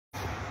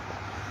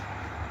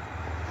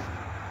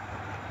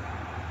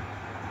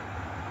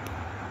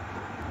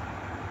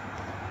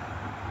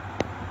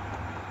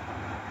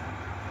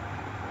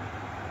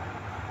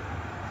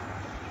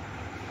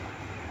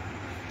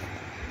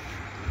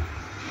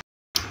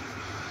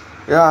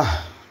Ya.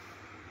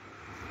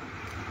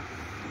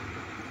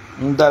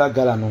 Ndala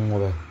gala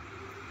nungobe.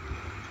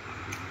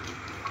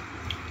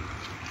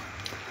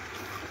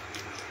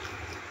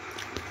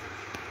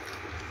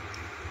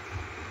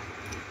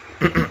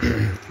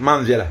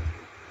 Man viela.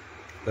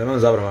 Da non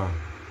zabra ma.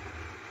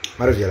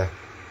 Mara viela.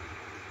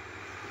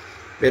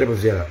 Pere bu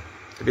viela.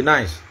 To be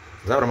nice.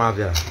 Zabra ma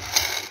viela.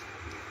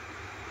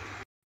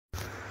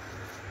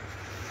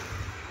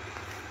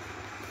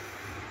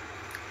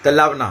 Te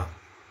lavna.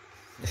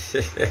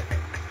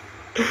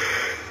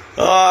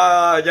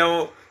 Ah,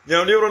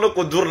 nyam libro no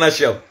contour na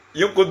chef.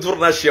 Yom contour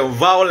na chef.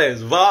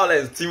 Violence,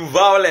 team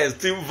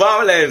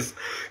violence.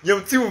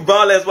 Nyam team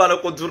violence ma no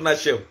contour na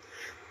chef.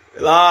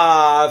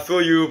 La, I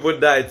feel you put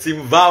that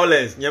team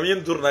violence. Nyam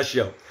yim tour na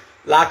chef.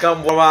 La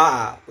kam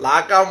warma.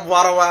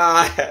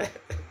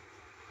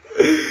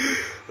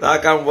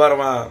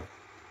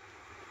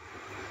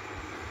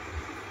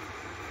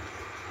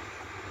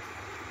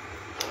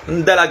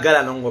 Ndala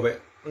gala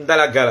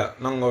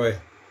nongobe.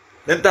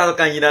 Den tal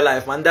kan yina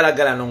life man ndala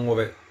gala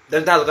nongobe.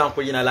 Den tal kan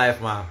ko yina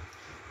life ma.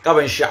 Ka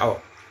ban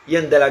sha'o.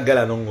 Yen ndala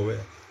gala nongobe.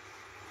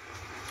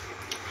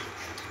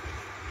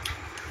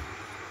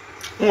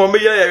 Ngombe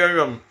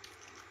yom.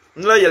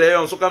 Nla yele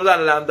yom so kam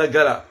zan la nda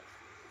gala.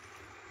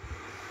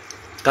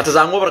 Kata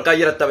zango bar ka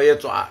yira tabe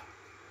yeto a.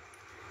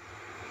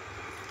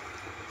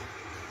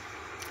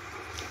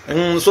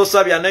 So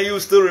Sabia, now you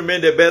still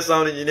remain the best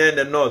sound engineer in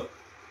the north.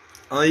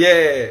 And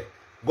yeah,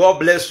 God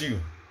bless you.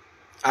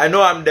 I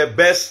know I'm the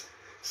best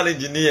sound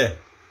engineer,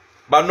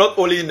 but not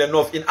only in the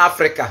north, in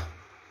Africa.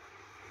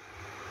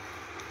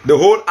 The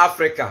whole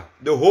Africa,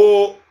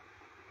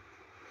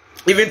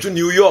 even to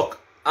New York.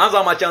 As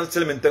I'm a chance to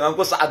tell me, I'm going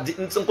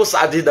to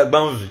say that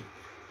boundary.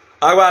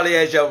 I want to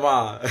hear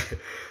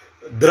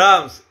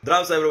drums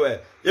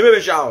everywhere. You may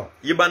be shout.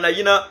 You ban a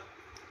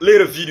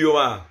little video,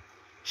 man.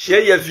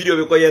 Share your video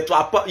because you to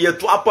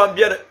up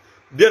bien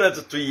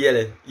to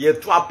yele. You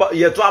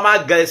to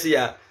my guys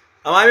here.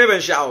 Am I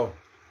even shout?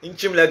 In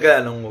chimla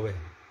girl no way.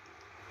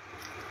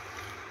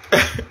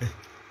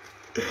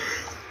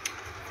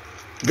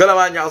 Gala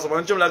man ya so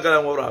chimla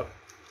girl no ra.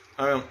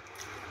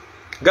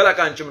 Gala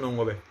kan chim no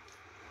way.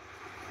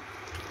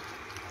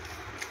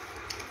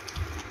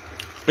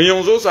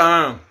 Yonzo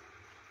sa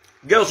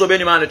girl so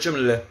beni man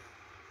chimle.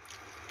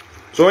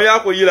 So ya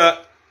ko yila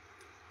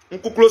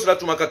nku close la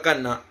tuma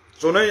kakanna.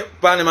 So no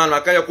pani man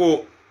makaya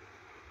ko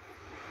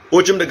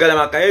ochim de gala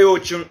makaya yo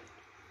chim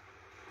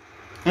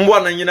mbwa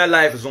na yina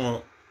life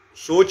zon.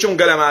 So ochim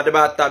gala ma de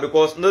bata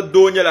because no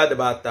do nyela de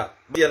bata.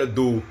 Bi na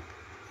do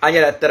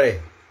anyela 3.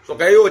 So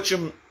kaya yo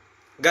chim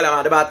gala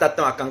ma de bata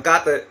tama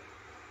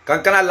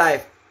kankana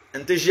life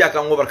ente jia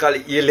kan over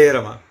kali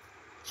yelera ma.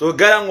 So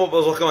gala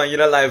ngo so kama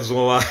yina life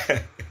zon wa.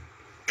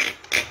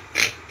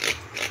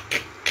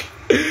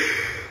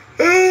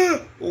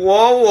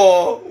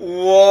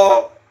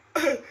 Wow.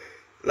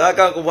 La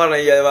kan ko barna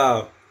ye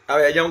ba.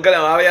 Awe jam kala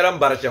awe yaram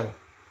barcham.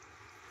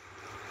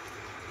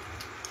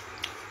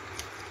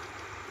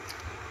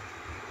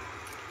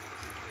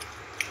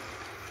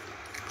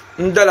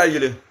 Ndala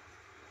yile.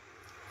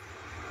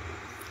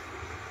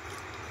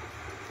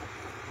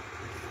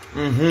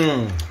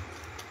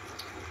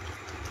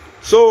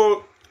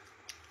 So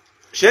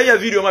share your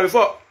video ma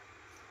before.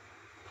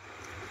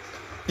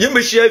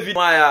 Yimbe share video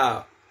ma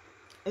ya.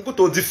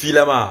 Nkuto di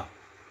fila ma.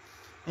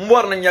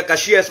 Mbwarna nyaka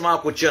shares ma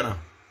ko chena.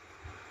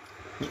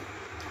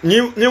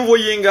 Nimvo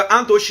yinga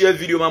anto share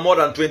video ma more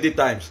than 20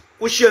 times.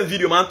 Ko share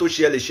video ma anto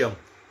share le sham.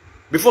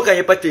 Before kan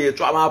yepate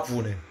to ama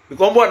apune.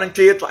 Because mbwarna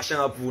nte to ashan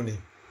apune.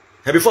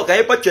 And before kan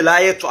yepate la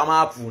ye to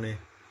ama apune.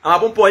 Ama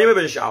pompo yime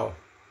ben shawo.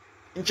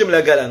 Nchim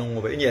la gala no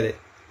ngobe nyele.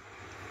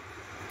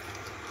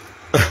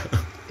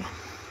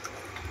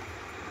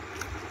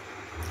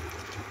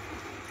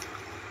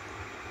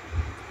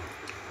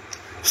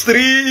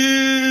 Street.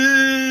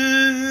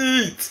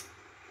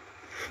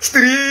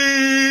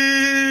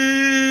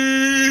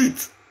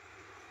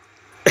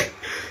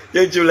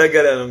 Yang chula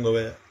gala no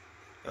ngobe.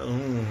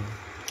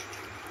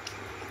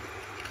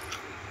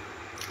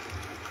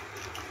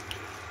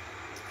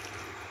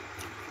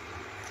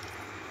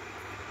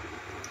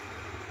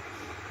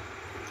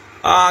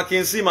 I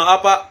can see my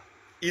upper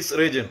east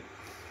region.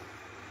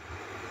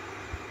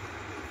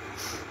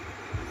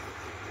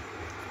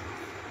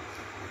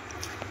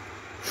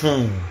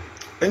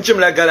 Enchim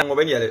la gala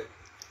ngobe nyele.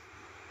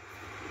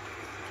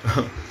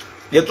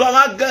 Ya to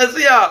ma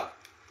gazia.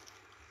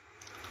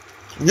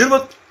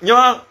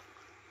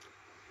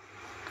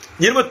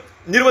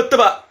 Nirbat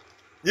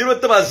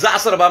taba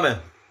zasar ba men.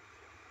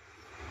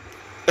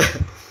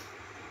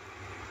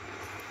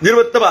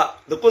 Nirbat taba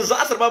da ko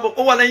zasar ba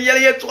ko wannan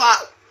yelle to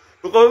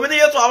ko mini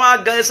ya to ma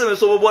gazia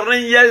so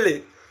bornan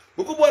yelle.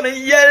 Ko bornan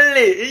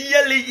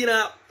yelle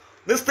gina.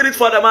 The street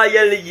for the ma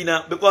yelle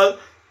gina because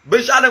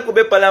be shane ko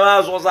be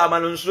palama so za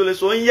manun sule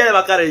so yelle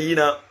bakare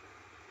gina.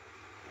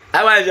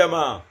 Awa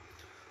jama.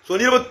 So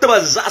nirbat taba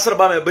zasar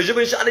ba men be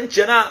jibin shane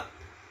chena.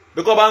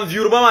 Because ban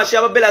viewer ba ma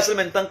siya ba bela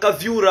selmen tanka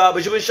viewer ba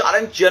jibin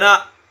sharan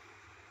chena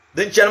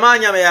den chelma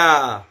nya me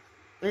ya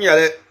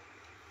nyale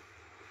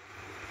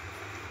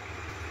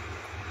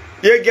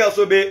Ye girl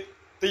so be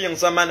ti yang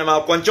sama na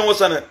ma kwanchen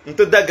wasana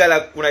nte dagala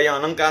kuna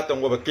yang nan ka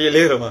tango ba ke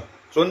lere ma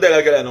so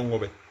ndela gala nan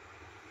gobe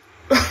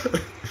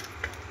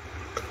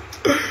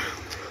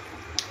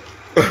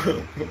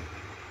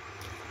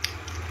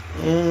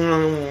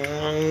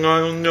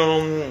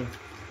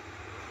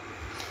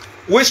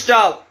Which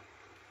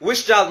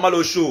child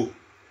malo show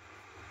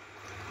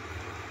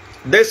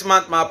this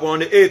month map on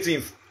the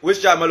 18th.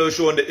 Which child malo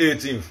show on the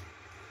 18th.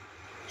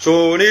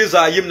 So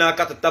niza yimna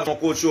kata tap son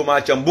coach show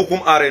match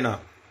Bukum Arena.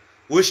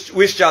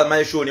 Which child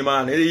my show ni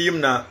man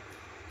yimna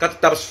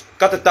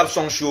kata tap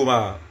son show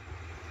ma.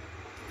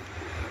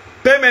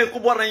 Payment ko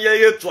borna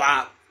ye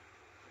twa.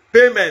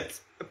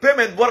 Payment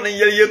borna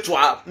ye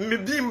twa. Mi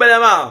bimbele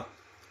ma.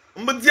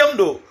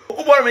 Mbdiamdo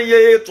ko borna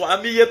ye twa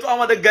mi ye twa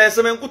ma de guys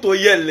men ko to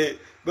yelle.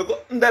 Beko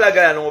ndala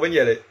gaya no ben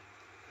yele.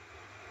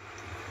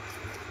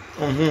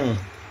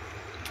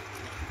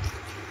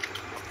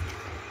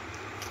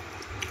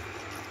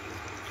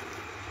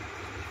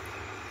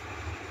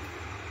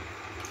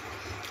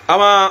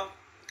 Ama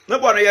ne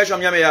bwana ya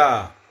shamya me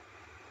ya.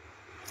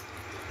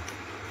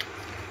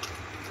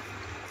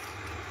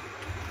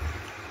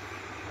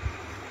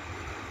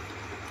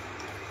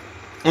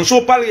 On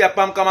so parle ya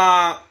pam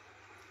kama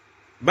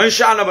ben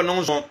shana ba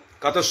non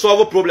ka to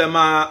solve problem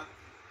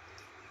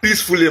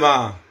peacefully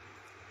ma.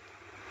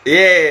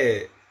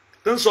 Yeah.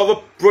 Don't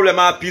solve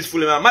problem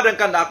peacefully ma. Madan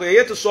kan da ko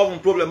ye to solve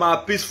problem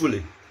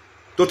peacefully.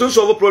 To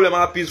solve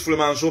problem peacefully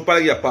ma so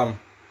parle ya pam.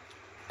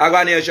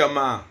 Agani ya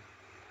shama.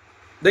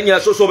 Then you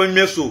are so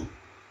meso.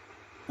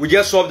 We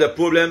just solve the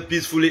problem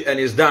peacefully and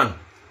it's done.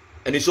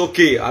 And it's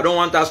okay. I don't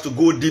want us to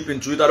go deep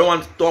into it. I don't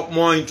want to talk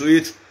more into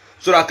it.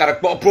 So that I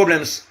can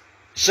problems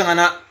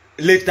shangana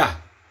later.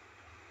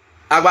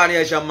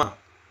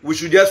 We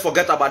should just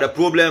forget about the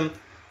problem.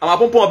 Ama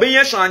pompo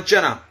benye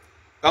shanchena.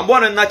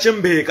 Kambona na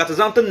chimbe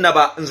katazanten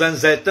naba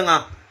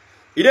nzanzetenga.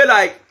 Ide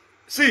like,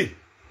 see.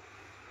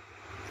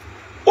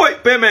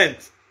 Payment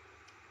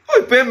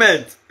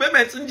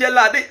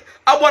njela de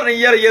abona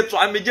yere yeto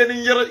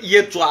amejeni yere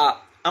yeto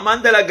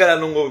amandela gala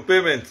nongo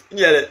payment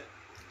nyele.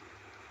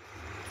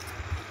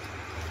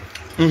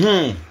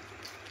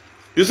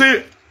 You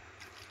see,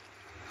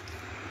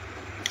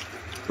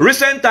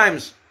 recent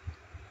times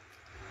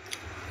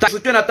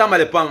tasukena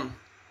tamale pam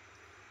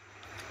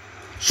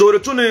so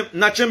retune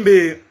na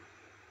chembe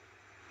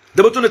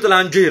de botune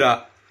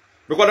talanjira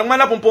because the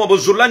mana pompo bo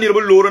zurla ni bo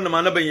loro na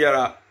mana ben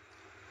yara.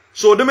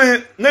 So de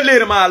me ne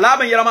lere ma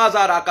laban yarama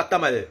zara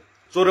katamale.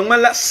 So de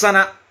la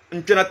sana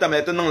ntena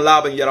tamete nan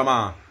laban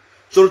yarama.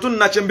 So tun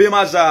na chembe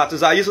ma za ta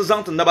za yisu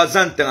zant na ba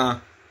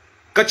zantena.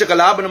 Kache ka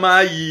laban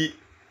ma yi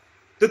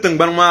teteng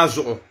ban ma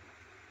zo.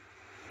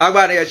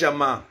 Agba ne ya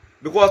chama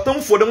because tun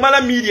for de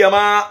mala media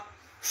ma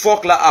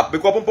fuck la up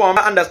because pompo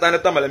ma understand the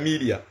tamale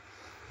media.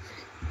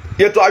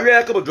 Ye to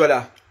awe ka bo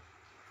dola.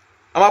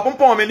 Ama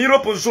pompo me ni ro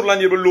pun sur la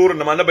ni bo lor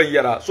na ma na ban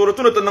yara. So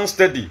tun nan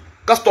steady.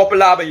 Ka stop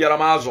laban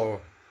yarama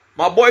zo.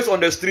 My boys on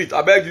the street,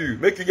 I beg you,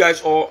 make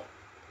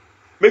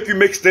you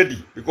make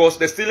steady because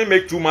they still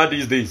make too much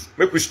these days.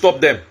 Make we stop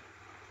them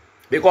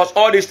because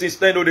all these things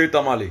stand on the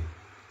tamale.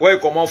 Where you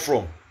come out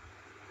from?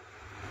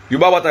 You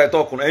buy what I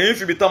talk on. And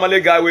if you be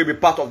tamale guy, will be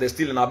part of the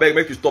stealing. I beg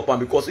make you stop them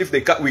because if they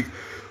catch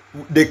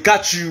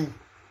you, you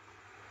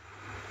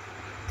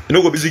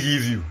know go busy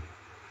give you.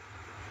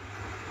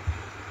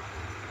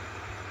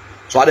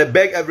 So I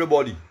beg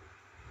everybody,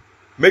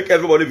 make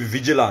everybody be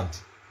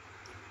vigilant.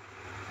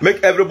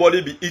 Make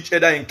everybody be each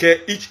other in care,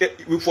 each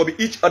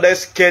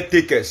other's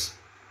caretakers.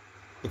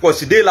 Because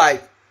today,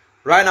 like,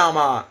 right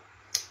now,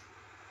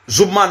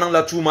 Zubman and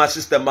la too much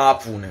system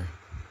phone.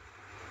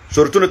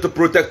 So return to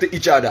protect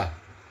each other.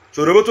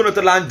 So return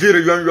to land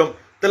yum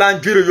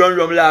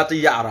la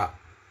yara.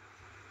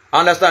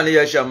 Understand the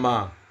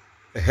yashama?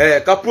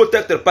 Hey, ka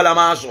protect the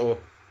palamazo.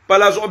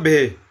 Palazo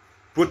be.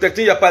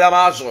 Protecting your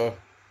palamazo.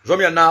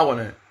 Zomia now on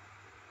it.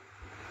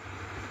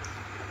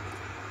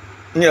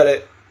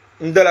 Nearly.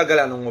 Ndela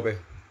gala ngobe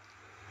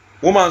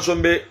woman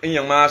sombe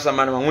inyang ma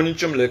sama na ngoni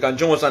chimle kan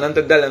chongo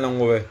sanante dala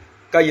ngobe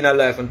kayina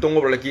life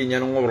ntongo bro ki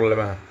nyano ngobo le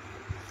ba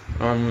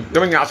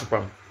dama nya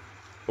asupam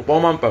o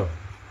man pa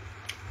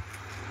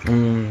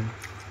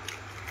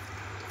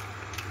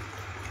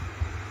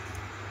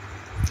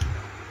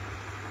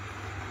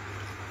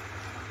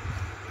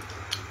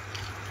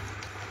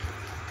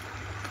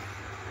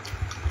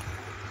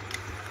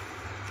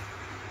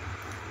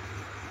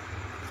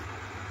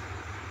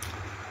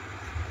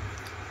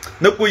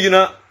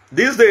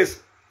these days,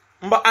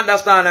 mba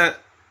understand.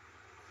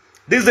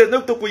 These days,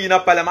 no to kuyina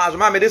palamazo.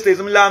 Mame, these days,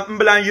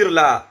 mblan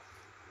yirla.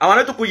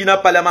 Awana to kuyina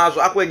palamazo.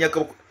 Akwe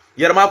nyaka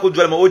yerma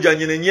kujwala ma oja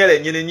nyene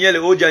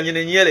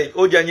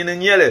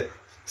nyele.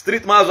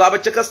 Street mazo, aba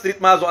cheka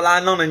street mazo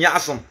ala nana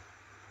nyasum.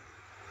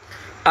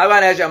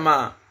 Awana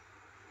jama.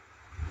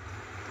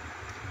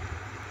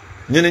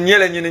 Nyene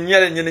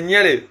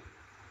nyele.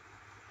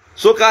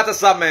 So kata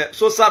same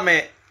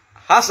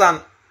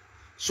Hassan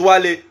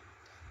Swale.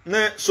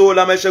 So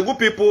Lamashegu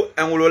people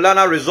and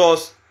Lana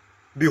resource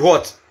be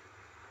hot.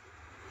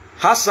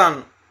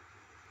 Hassan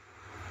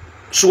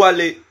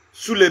Swale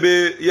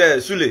Sulebe, yeah,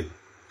 Sule.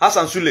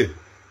 Hassan Sule.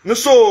 No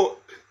so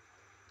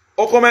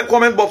o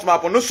comment box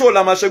map. No so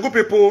Lamashegu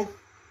people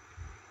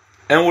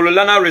and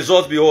Wolugu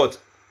results be what.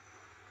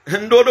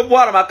 Ndo do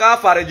boar maka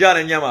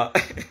farijana nyama.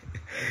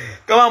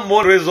 Come on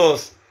more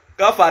results.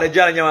 Ka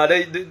farijana nyama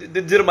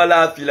de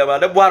dirmala fila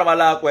de boar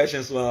mala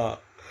questions ma.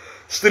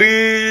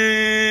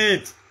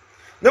 Street.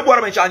 No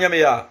boar men chanya me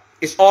ya.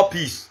 It's all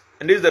peace.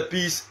 And this is the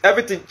peace.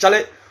 Everything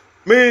chale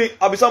me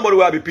I'll be somebody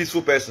who will be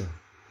peaceful person.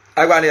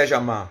 I go near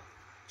Shama.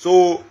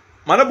 So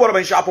man boar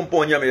men sharp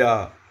on nyama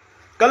ya.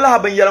 Kala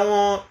ben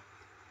yaran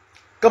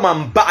come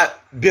on ba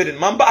bidding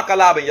man ba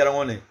kala ben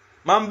yaran ne.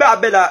 Man ba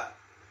bela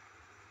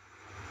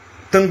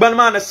Tengban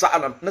ma na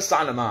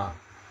sa'ana ma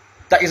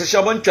ta isa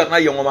shaban charna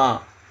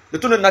yongoma de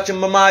tun na cin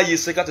ma yi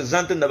se ka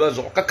zantin da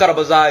bazo ka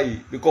karba zai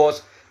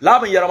because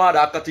laban yarma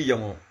da akati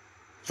yango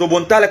so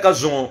bon tale ka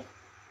zon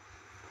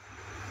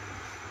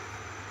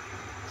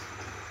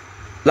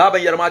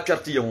laban yarma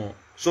charti yango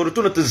so de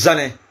tun ta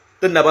zane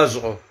tin na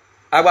bazo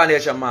agba ne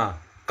shama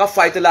ka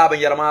fight laban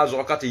yarma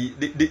zo ka ti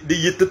di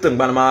yitte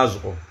tengban ma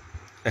zo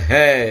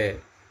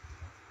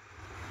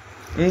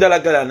ndala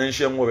gala nan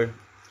shenwo be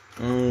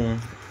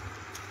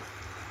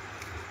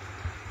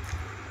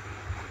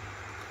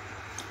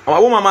ama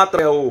wo mama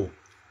tre o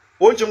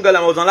chim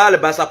gala mo zon la le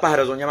basa pa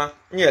rezo nyama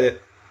nyele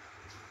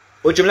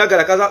o chim la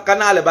gala ka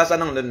na le basa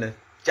nan denne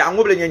cha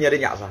ngoble nyere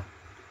nya sa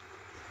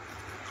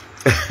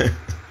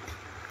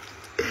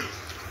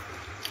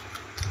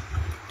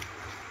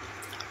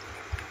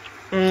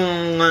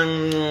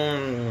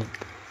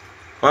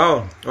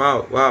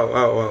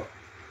wow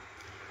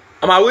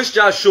ama wish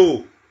cha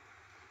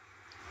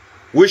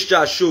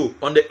show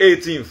on the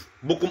 18th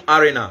Bukum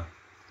Arena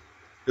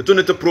de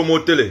tune te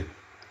promoter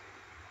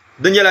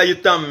Daniela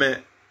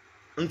yitamme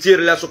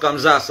ntire la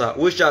sokamzasa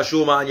wisha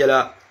show ma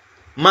nyela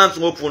month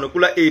ngopfuna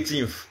kula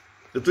 18th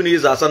de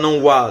tuniza sa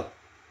non wa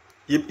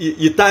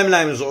yi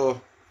timeline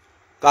zo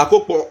ka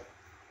kokpo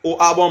o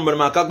album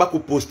ma ka gba ku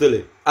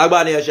postele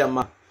agba ne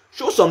yashama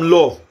show some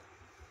love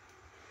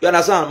you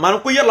understand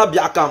man ku yela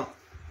biakam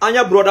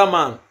anya brother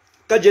man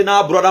ka je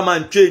na brother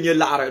man twenye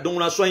lare don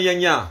na so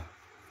yenya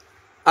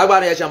agba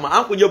ne yashama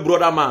an ku je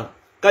brother man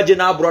ka je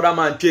na brother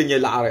man twenye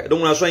lare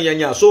don na so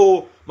yenya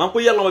so man ko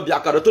yalla ma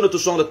biaka to to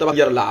song de tabak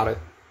yer laare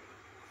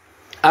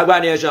agba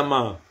ne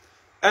jama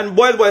and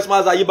boys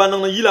ma za yiban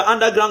nan yila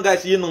underground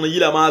guys yin nan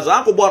yila ma za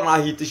an ko bor na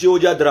hit shi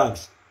oja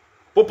drums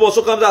popo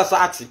so kam za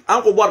saati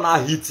an ko bor na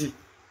hit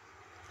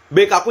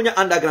be ka kunya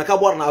underground ka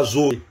bor na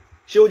zo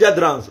shi oja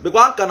drums be ko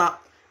an kana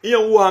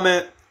yen wu ha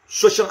me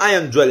social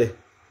iron dwele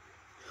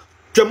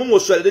twemu ngo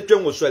swele de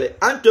twemu swele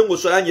an twemu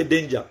swele anye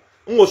danger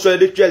ngo swele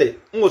de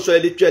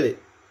twele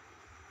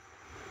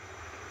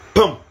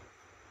pum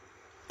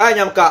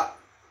anyam ka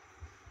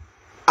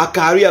a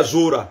career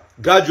zora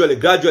gradually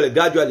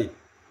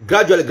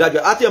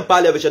ati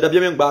empale be shada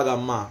biem gbaga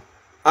ma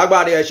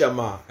agbare ya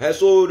shama he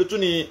so de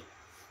tuni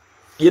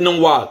yinin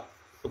wa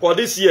because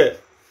this year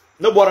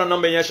no bora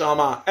number ya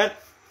shama and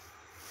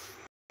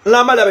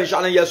la mala be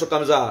shana yeso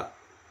kamza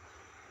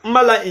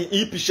mala in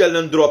EP shell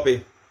and drop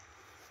it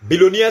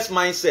billionaires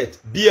mindset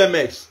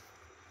BMX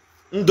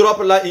drop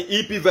la in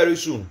EP very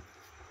soon.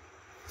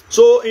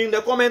 So in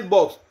the comment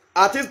box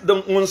artist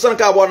the munsan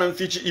ka bora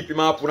feature EP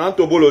ma puna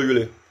to bolo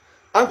yule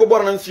Uncle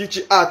Born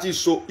feature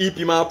artist so EP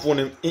ma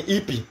in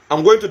EP.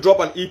 I'm going to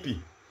drop an EP.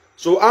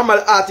 So I'm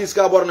an artist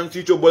ka born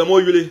feature boy mo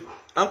yule.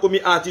 Uncle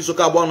me artist so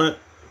ka born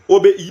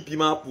obe EP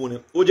ma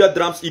pune. Oja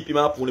Drumz EP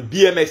ma pune.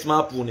 BMX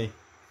ma pune.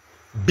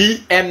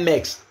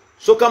 BMX.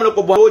 So come lo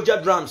ko born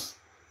Oja Drumz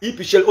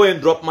EP shell o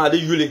drop ma de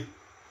yule.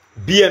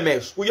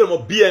 BMX. Ku yel mo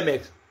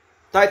BMX.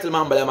 Title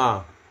man bele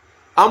ma.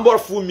 Ambor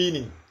full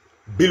meaning.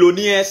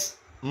 Billionaires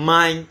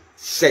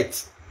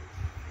mindset.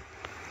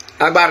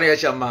 Agbar ne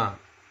chama.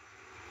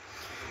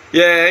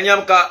 Yeah,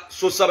 nyamka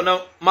so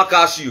sabana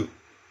makasiu.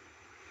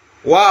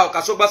 Wow,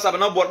 kaso ba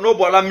sabana no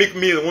bola make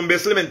meal when be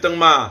slim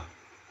ma.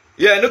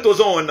 Yeah, no to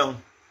zone now.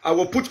 I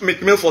will put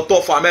make meal for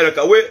top for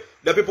America. Where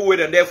the people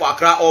waiting there for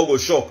Accra all go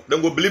shock.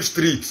 Then go believe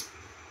street.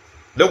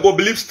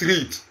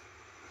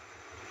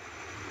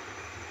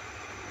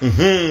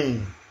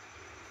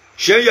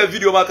 Share your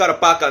video makara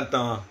pack and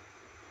tan.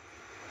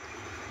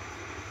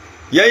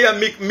 Yeah,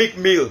 make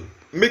meal.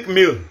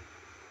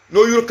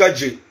 No you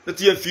kaje. That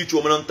your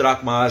future man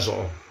track ma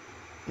azo.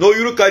 No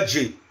you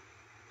kaje.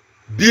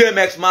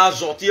 BMX ma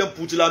zo ti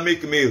put la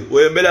make meal.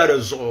 We mbela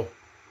rezo.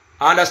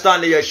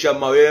 Understand the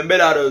shama we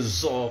mbela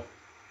rezo.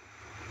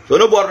 So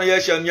no born ye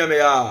sham nyame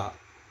ya.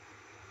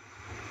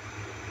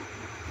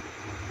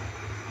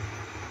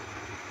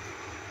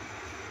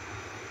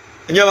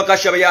 Nyama ka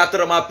shaba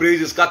ya ma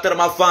praises, ka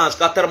ma fans.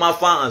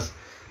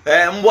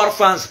 Mbor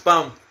fans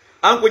pam.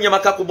 Anko nyama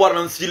ka ko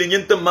born feeling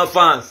yintem ma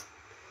fans.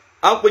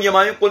 Anko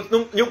nyama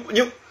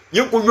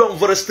you could run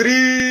for the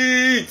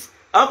street.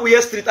 Uncle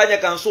yes street anya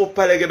can so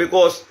palege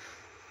because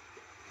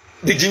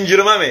the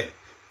ginger mame.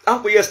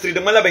 Uncle yes street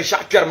the mala ben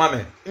shakar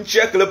mame. In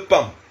check le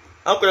pam.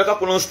 Uncle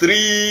yaka on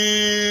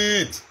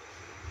street.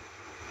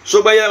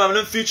 So by am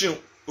not featuring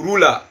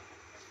ruler.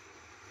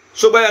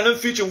 So by am not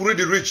featuring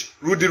Rudy Rich.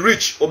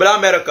 Obela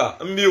America.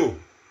 Mbio.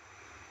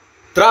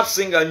 trap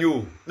singer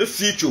new, the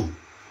feature.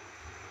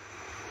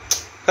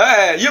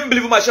 Hey, you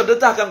believe my shop, the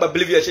can but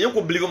believe you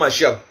could believe my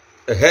shop.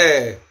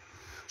 Hey.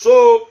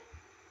 So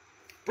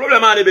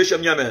problem ani be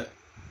shem nyame.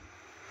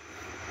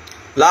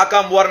 La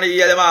kam warne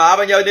yele ma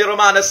abanya ni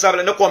romana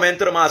sable no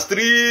commenter ma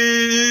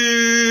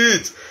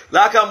street.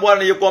 La kam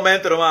warne you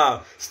commenter ma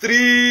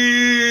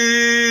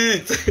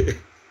street.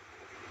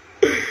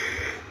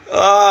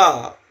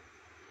 Ah.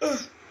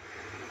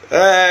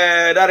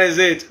 That is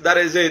it. That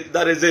is it.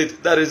 That is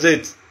it. That is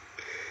it.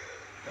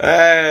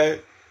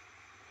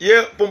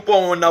 Ye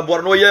pompon na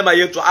borno ye ma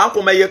yeto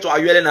anko ma yeto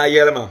ayele na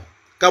ayele ma.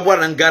 Ka bor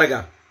na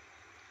ngarga.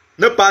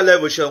 Ne pa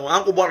level shen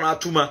anko bor na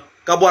atuma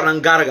ka bor na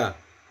ngarga.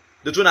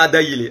 De tuna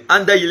dayili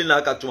anda yili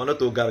na ka tuma no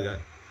to garga.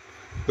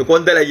 Be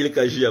kon dela yili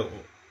ka jia.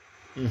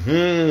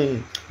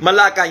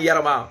 Malaka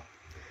yerma.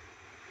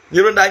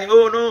 Yiro ndani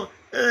oh no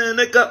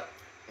ne ka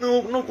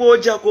no ko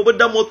ja ko ba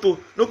damoto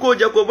no ko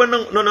ja ko ba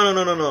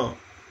no.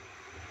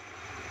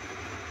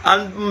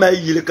 An may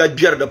yili ka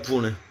bier da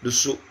pune de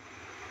so.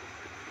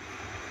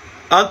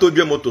 Anto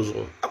bie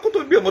motozo.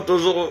 Akoto bie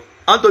motozo.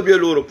 Anto bie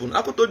loro pune.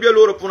 Akoto bie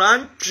loro pune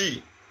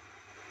anchi.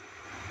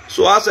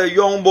 So as a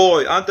young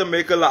boy, Anto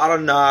make a lot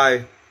of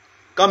night.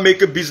 Can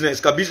make a business.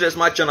 Ka business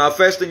match na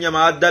first thing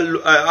yama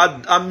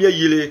amye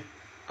yili.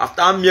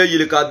 After amye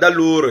yili ka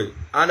dalore.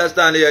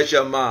 Understand ya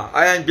shama.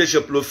 I am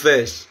Bishop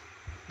Lofes.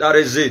 That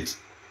is it.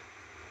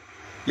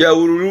 Yeah,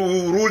 we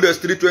rule the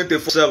street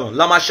 24/7.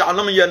 Lamashegu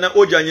nam yena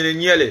oja nyene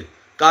nyele.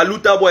 Ka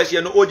luta boys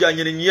yena oja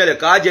nyene nyele.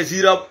 Ka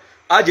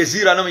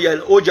Ajezira nam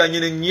yena oja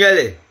nyene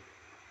nyele.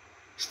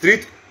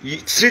 Street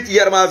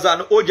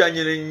yermazan oja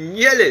nyene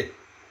nyele.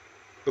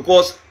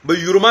 Because ba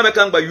Yoruba me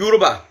kang ba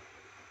Yoruba.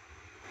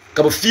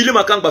 Ka ba fili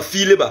ma kang ba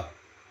fili ba.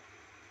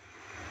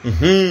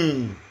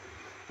 Ne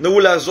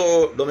wula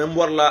zo do me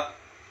mborla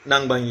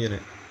nang banyene.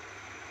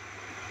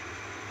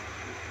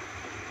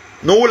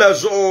 Ne wula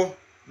zo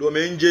do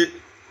me nje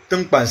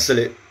ting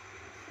pansele.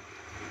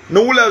 Ne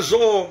wula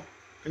zo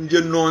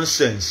nje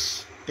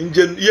nonsense.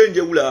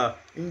 Nje wula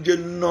nje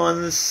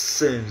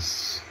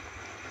nonsense.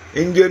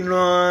 Nje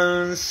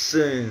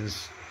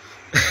nonsense.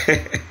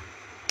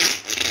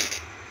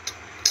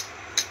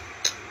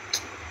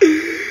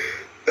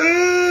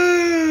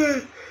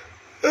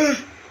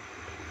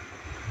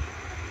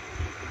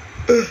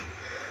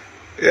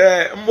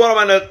 Yeah, mbora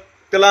mana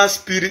telan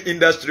spirit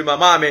industry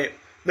mame.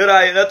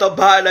 Nerai na to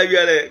bala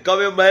yele,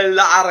 kame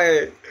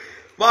malare.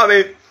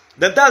 Mame,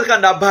 dan tas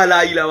kan da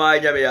bala ila ma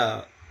nya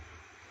ya.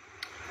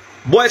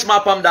 Boys ma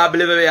pam da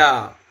believe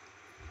ya.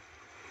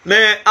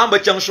 Ne amba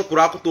chang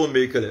shukura ko to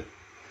mekele.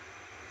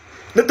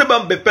 Ne te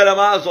bam be pela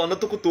ma zo na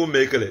to ko to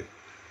mekele.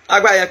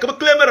 Agba ya ko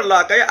claimer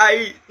la kay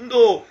ai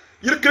ndo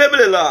yir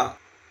claimer la.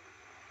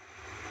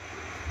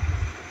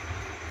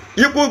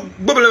 Yiku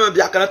bobele ma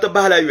biya kana to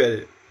bala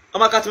yele.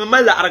 Ama katme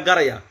mala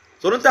argaraya.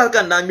 So non ta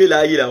kan na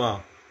mila yila ma.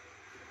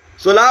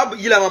 So la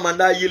yila ma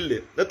manda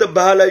yille. Na te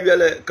bala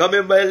yele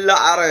kame mala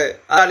are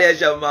ale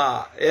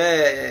jama.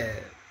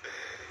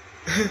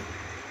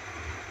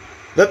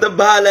 Na te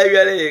bala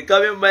yele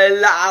kame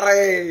mala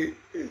are.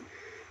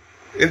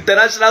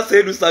 International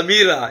Sedu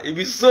Samira.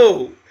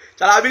 Ibiso.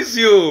 Chala miss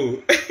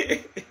you.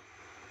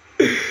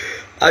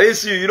 I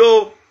miss you. You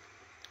know,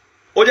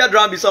 Oja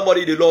Drumz is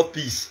somebody they love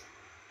peace.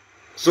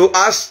 So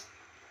as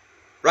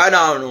right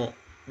now, no.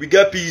 We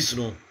get peace,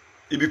 no.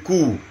 It be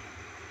cool.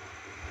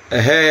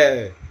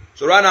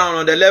 So right now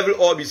on the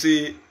level up, we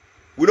say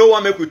we don't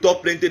want to make we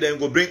talk plenty, then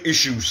go bring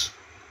issues.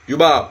 You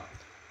bow.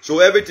 So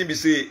everything we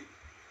say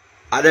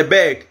at the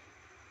back,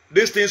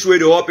 these things where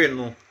they happen,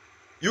 no.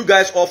 You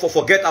guys all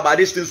forget about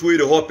these things where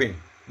they happen.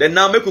 Then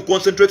now make we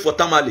concentrate for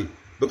Tamale.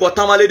 Because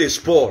Tamale they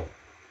spoil.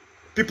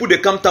 People they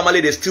come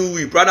Tamale, they steal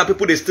weep. Right now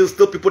people they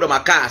steal people that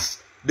are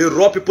cast. They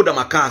rob people that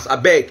are cast. I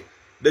beg.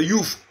 The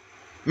youth.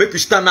 Make we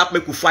stand up,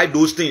 make we fight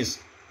those things.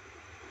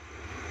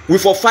 We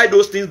for fight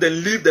those things,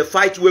 then leave the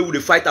fight where we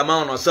fight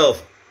among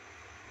ourselves.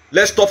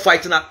 Let's stop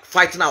fighting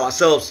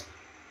ourselves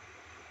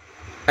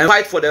and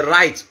fight for the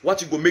right.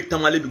 What you go make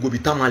Tamale be go be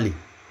Tamale.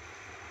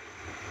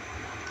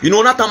 You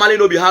know not Tamale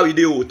no be how we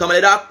do. Tamale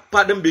that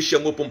pardon be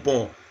shengo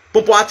pompon.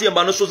 Pompon ati en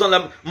bano sozan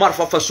la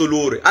marfa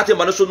fasolore. Ati en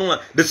bano sozan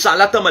de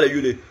sala Tamale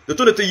yule. De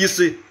tout ne te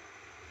yisi.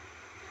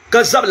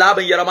 Kazab la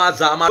ben yarama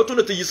zama. De tout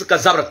ne te yisi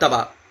kazab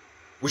taba.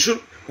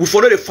 We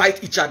follow they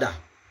fight each other.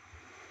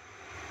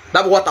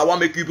 That's what I want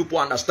to make you people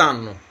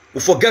understand. No? We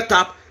forget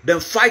up,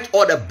 then fight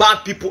all the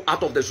bad people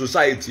out of the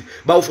society.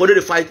 But we forget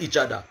to fight each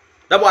other.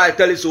 That's why I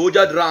tell you, so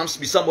Oja Drumz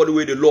be somebody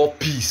with the law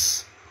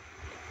peace.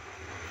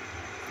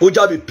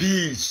 Oja be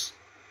peace.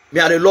 Me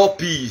are the law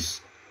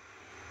peace.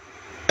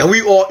 And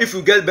we all, if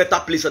we get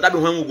better place, that be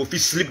when we go feel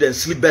sleep, then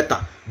sleep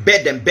better.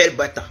 Bed, then bed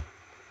better.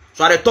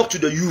 So I talk to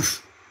the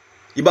youth.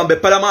 Ibambe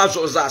Palama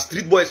Zoza,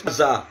 street boys,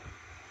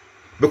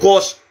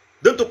 because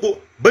then to go,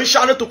 ben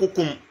shana to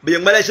kukum, be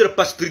young manager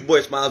pas street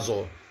boys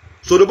mazo.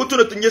 So the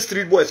button to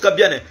street boys,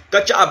 kabiane,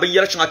 kacha aben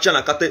yara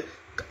chana kate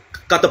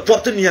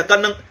porte ni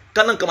kanang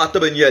kamata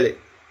ben yele.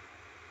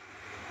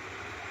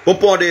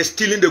 Pompon they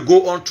stealing they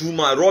go on too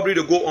much, robbery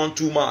they go on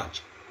too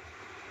much.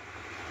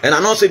 And I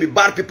not say be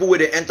bad people where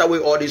they enter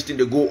where all these things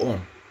they go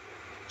on.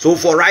 So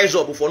for rise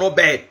up, for no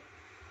bed,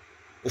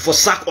 for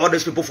sack all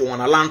these people for one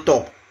land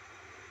top.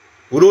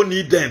 We don't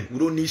need them. We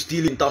don't need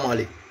stealing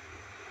tamale.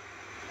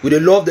 We dey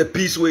love the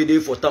peace way they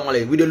for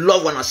tamale. We dey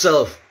love one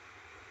ourselves.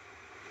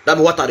 That's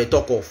what they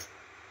talk of.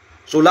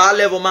 So la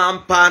level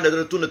man pan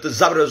de tune te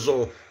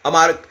zabrezo.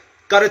 Amar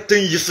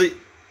karatin yisi.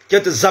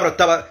 Get zabra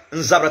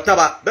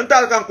taba. Dan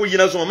ta kan ko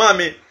yina zo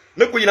mami.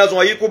 Ne ko yina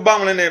zo yi ko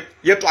bang ne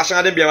ye to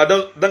ashan de bia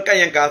dan kan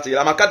yen kati.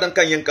 La maka dan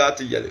kan yen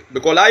kati yele.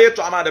 Because la ye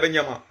to ama de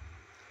benyama.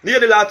 Ni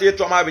de la ye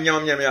to ama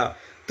benyama nyama ya.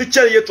 Ti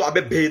chere ye to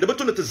abebe de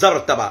tune te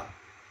zabra taba.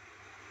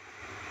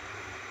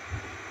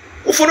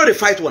 We follow the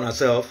fight one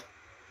ourselves.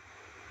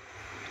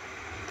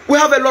 We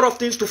have a lot of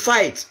things to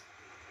fight.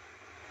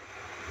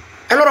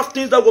 A lot of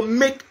things that will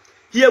make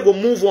here will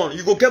move on.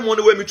 You go get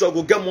money where me too, I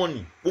go get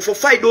money. We for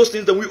fight those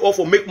things that we all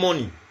for make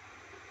money.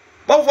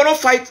 But we for not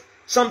fight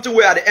something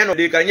where at the end of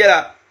the day can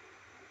yella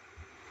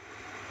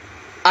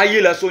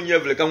ayela so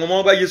nyevle kan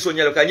mo ba yeso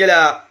nyelo kan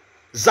yella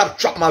zap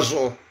chop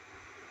mazo.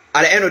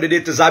 At the end of the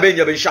day to zabe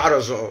nyebe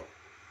sharazo.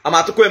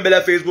 Ama to ko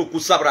embele Facebook ku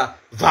sabra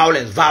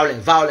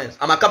violence.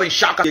 Ama ka ben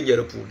shaka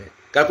nyere pune.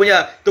 Kan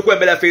kunya to ko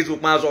embele Facebook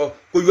mazo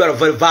ko you are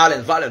very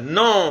violent.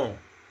 No.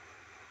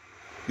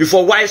 You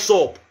for wise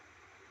up.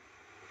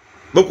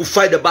 But we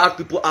fight the bad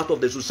people out of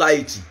the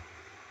society.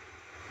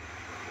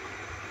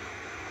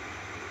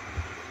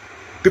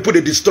 People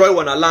they destroy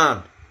one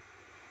land.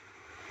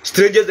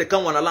 Strangers they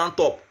come one land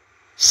top.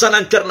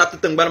 Sanan kerna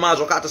titeng banama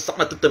zokata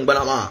sakna titeng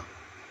banama.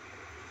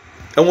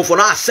 And we for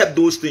not accept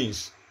those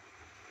things.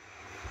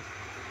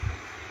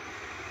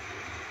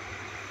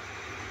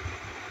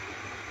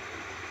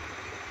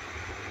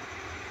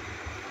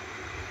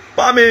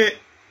 But me,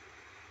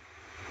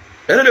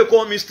 and then they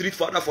call me street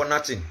father for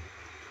nothing.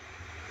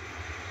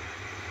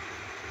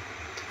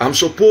 I'm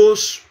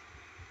supposed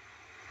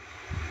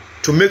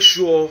to make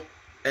sure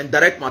and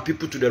direct my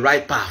people to the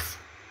right path.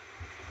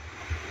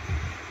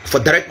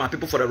 Direct my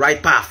people for the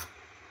right path.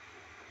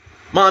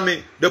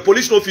 Mommy, the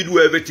police no fit do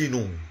everything,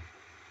 no.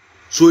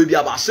 So if you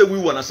about say we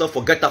want to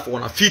forget that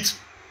for our feet,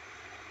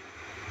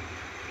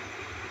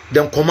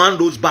 then command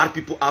those bad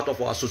people out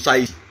of our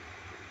society.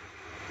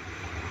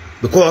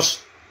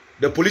 Because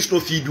the police no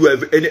fit do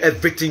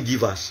everything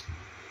give us.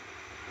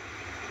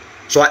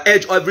 So I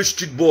urge every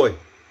street boy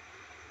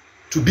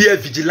to be a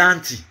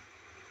vigilante.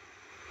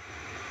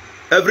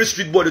 Every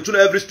street boy,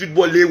 every street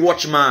boy lay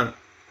watchman.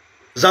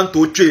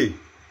 Zantoche.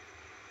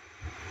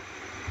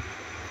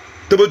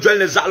 Tebo join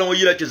le zalon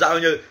yile che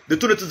zalon de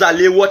tune te za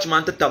lay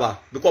watchman te taba.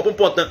 Because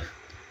important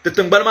te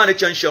tengban man e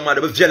chan shema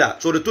de vela.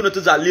 So de tune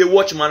te za lay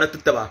watchman te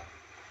taba.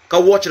 Ka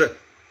watcher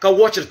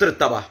te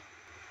taba.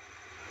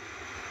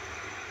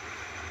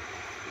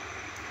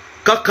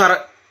 Ka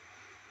kar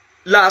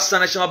la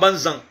sana shema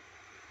banzang.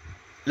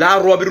 La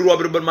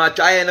robbery but ma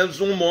chaye na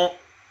zumo.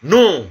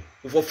 No,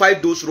 we for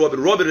fight those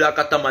robbery la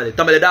katamale.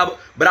 Tamale da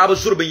brabo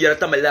sur ben yera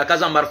tamale la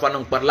kaza marfa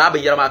nang par la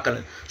ben yera ma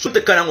kan. So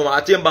te kan ngoma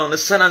atem bang na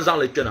sanan zang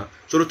le tena.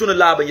 So de tune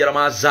la ben yera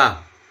ma za.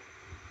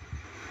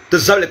 Te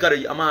zable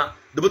kare ama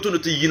de betune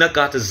te yina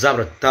ka te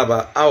zabra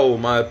taba. Oh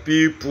my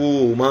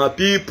people.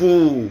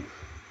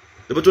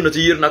 De betune te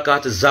yirna ka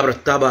te zabra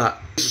taba.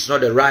 This is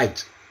not the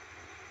right.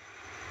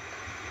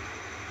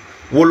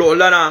 Wolo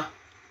lana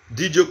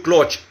DJ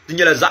Clutch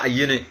tinyela za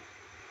yene.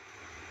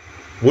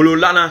 Wolo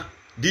lana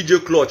DJ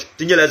Clutch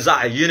tinyela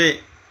za yene.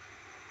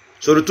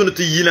 So retourne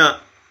ti yina.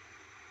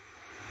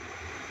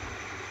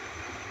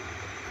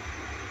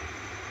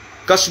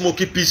 Ka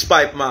smoky peace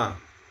pipe ma.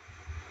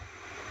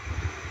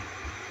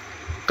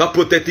 Ka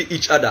protect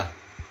each other.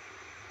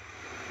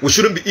 We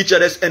shouldn't be each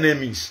other's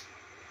enemies.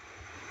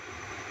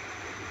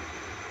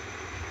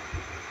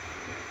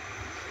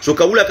 So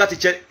ka wula ka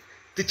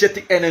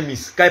ticheti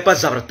enemies. Ka ipa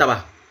zabra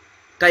taba.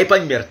 Ka ipa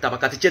nyer taba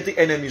ka ticheti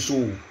enemies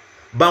so.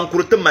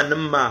 Bankurte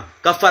manama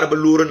ka farbe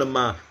lore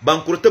ma.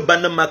 Bankurte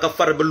banama ka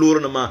farbe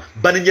lore ma.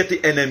 Baninyeti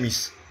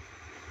enemies.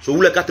 So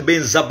wula ka te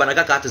ben zabana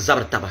ka te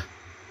zabra taba.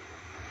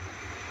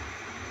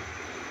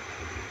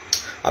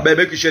 Abe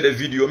make you share the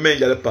video men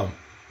yale pam.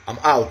 I'm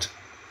out.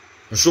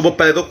 Nsobo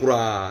palege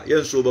kura.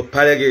 Yen sobo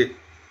palege.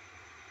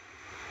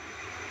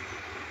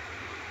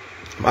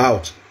 I'm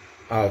out.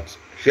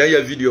 Share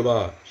your video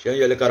ba. Share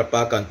your lekar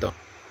kanta.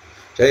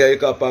 Share your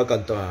lekar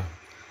kanta.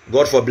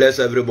 God for bless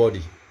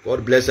everybody.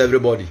 God bless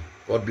everybody.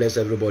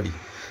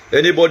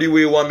 Anybody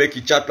we want make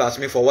you chat plus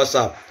me for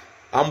WhatsApp.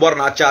 I'm born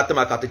na chat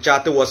ma kat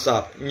chat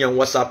WhatsApp. Nyan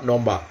WhatsApp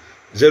number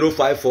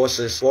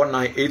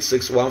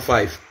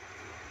 0546498615.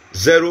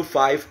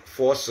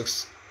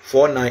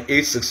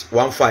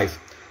 0546498615.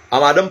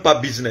 I'm Adam pa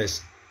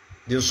business.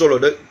 Din solo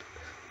de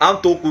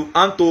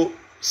anto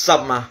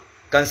sabma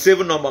can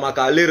save number ma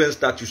ka leren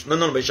status.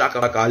 No be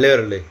shaka ka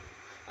lerle.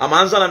 I'm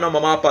answer number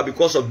ma pa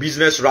because of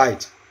business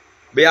right.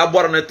 Be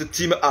abor na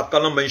team app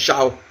kan ben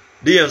shaw.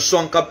 De en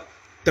son ka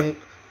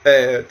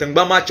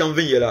tengba ma chan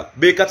vinyela.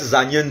 Be kat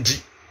za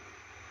nyandi.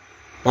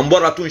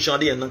 Mambora tun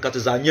shande en kat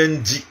za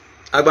nyandi.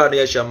 Agba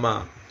na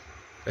shama.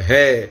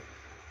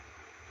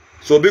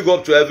 So big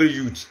up to every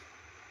youth.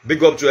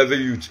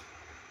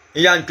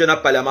 Yan kena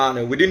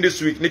palamane. Within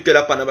this week, ni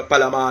kena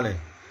palamane.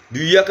 Du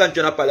ya kan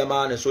kena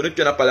palamane. So ni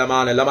kena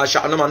palamane.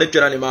 Lamashegu ni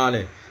kena ni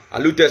mane.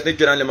 Alutes ni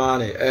kena ni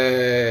mane.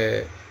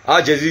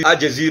 Al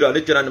Jazeera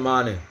ni kena ni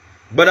mane.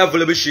 Bana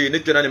vlebishi ni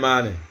kena ni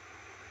mane.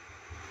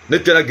 Ni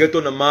kena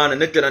ghetto ni mane.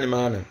 Ni kena ni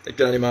mane. Ni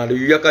kena ni mane. Du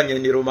ya kan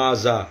ni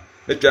romaza.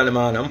 Ni kena ni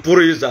mane.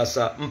 Mpuriza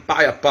sa.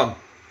 Mpaya pam.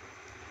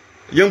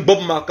 Yung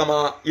bob ma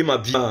kama ima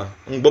bia.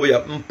 Bob ya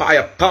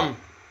mpaya pam.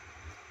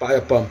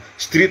 Mpaya pam.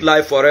 Street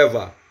life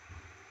forever.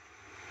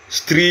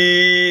 Street.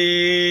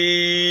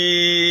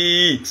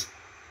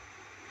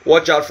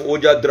 Watch out for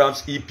Oja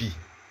Drumz EP.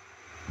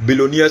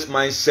 Billionaires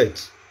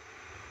Mindset.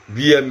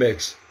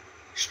 BMX.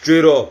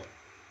 Straight up.